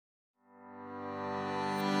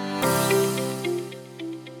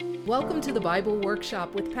Welcome to the Bible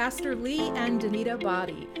Workshop with Pastor Lee and Danita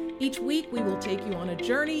Body. Each week we will take you on a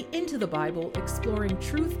journey into the Bible, exploring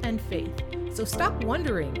truth and faith. So stop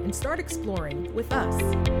wondering and start exploring with us.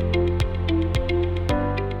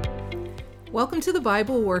 Welcome to the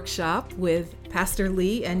Bible Workshop with Pastor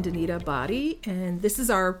Lee and Danita Body. And this is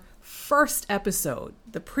our first episode,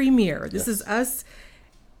 the premiere. This is us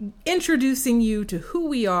introducing you to who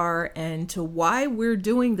we are and to why we're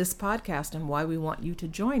doing this podcast and why we want you to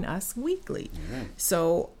join us weekly. Mm-hmm.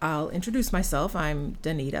 So I'll introduce myself. I'm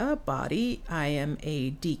Danita Body. I am a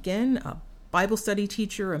deacon, a Bible study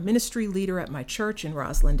teacher, a ministry leader at my church in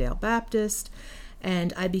Roslindale Baptist,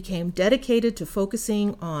 and I became dedicated to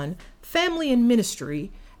focusing on family and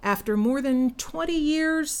ministry after more than 20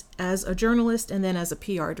 years as a journalist and then as a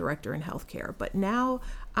PR director in healthcare. But now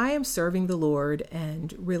I am serving the Lord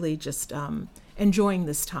and really just enjoying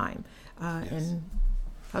this time. And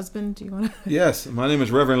husband, do you want to? Yes, my name is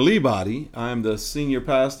Reverend Lee Body. I'm the senior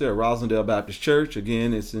pastor at Roslindale Baptist Church.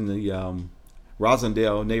 Again, it's in the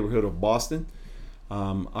Roslindale neighborhood of Boston.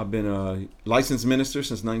 I've been a licensed minister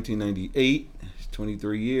since 1998,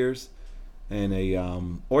 23 years, and a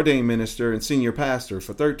ordained minister and senior pastor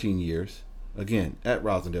for 13 years, again, at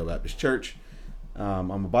Roslindale Baptist Church. I'm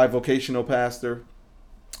a bivocational pastor.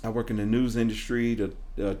 I work in the news industry,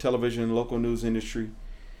 the television, local news industry,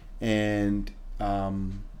 and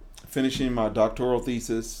finishing my doctoral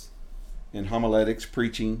thesis in homiletics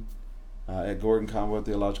preaching at Gordon Conwell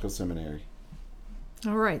Theological Seminary.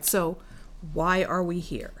 All right, so why are we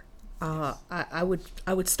here? I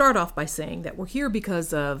would start off by saying that we're here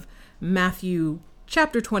because of Matthew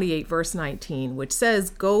chapter 28, verse 19, which says,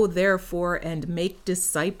 "Go therefore and make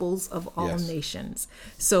disciples of all nations."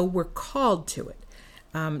 So we're called to it.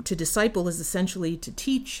 To disciple is essentially to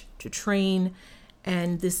teach, to train,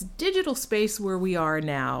 and this digital space where we are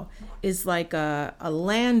now is like a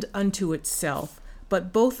land unto itself,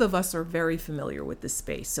 but both of us are very familiar with this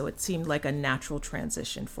space, so it seemed like a natural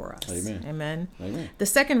transition for us. Amen. Amen. Amen. The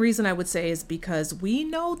second reason I would say is because we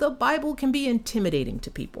know the Bible can be intimidating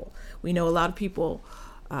to people. We know a lot of people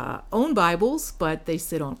own Bibles, but they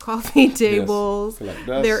sit on coffee tables,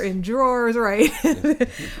 they're in drawers, right? Yes.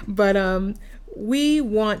 But we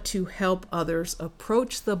want to help others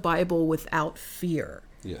approach the Bible without fear.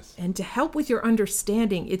 Yes. And to help with your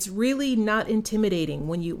understanding, it's really not intimidating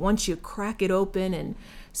once you crack it open and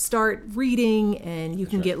start reading, and you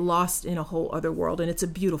can get lost in a whole other world, and it's a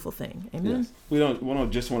beautiful thing. Amen. Yes. We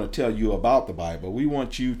don't just want to tell you about the Bible. We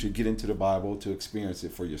want you to get into the Bible to experience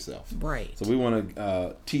it for yourself. Right. So we want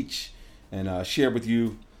to teach and share with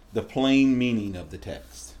you the plain meaning of the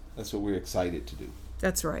text. That's what we're excited to do.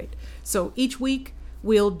 That's right. So each week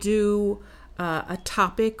we'll do a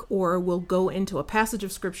topic, or we'll go into a passage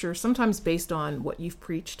of scripture, sometimes based on what you've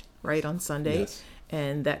preached, right, on Sunday. Yes.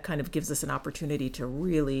 And that kind of gives us an opportunity to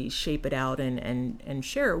really shape it out and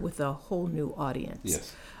share it with a whole new audience.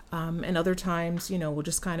 Yes. And other times, we'll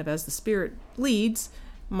just kind of, as the Spirit leads,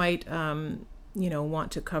 might,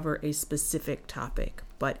 want to cover a specific topic.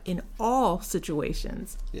 But in all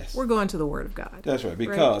situations, we're going to the Word of God. That's right.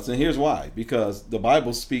 Because, and here's why. Because the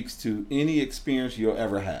Bible speaks to any experience you'll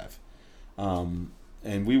ever have. And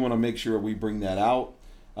we want to make sure we bring that out.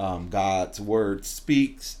 God's Word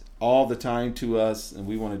speaks all the time to us, and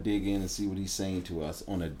we want to dig in and see what He's saying to us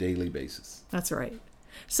on a daily basis. That's right.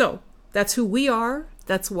 So that's who we are.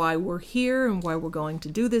 That's why we're here and why we're going to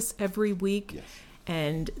do this every week. Yes.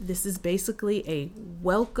 And this is basically a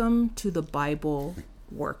welcome to the Bible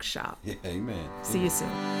workshop. Yeah, amen. See you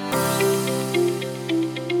soon.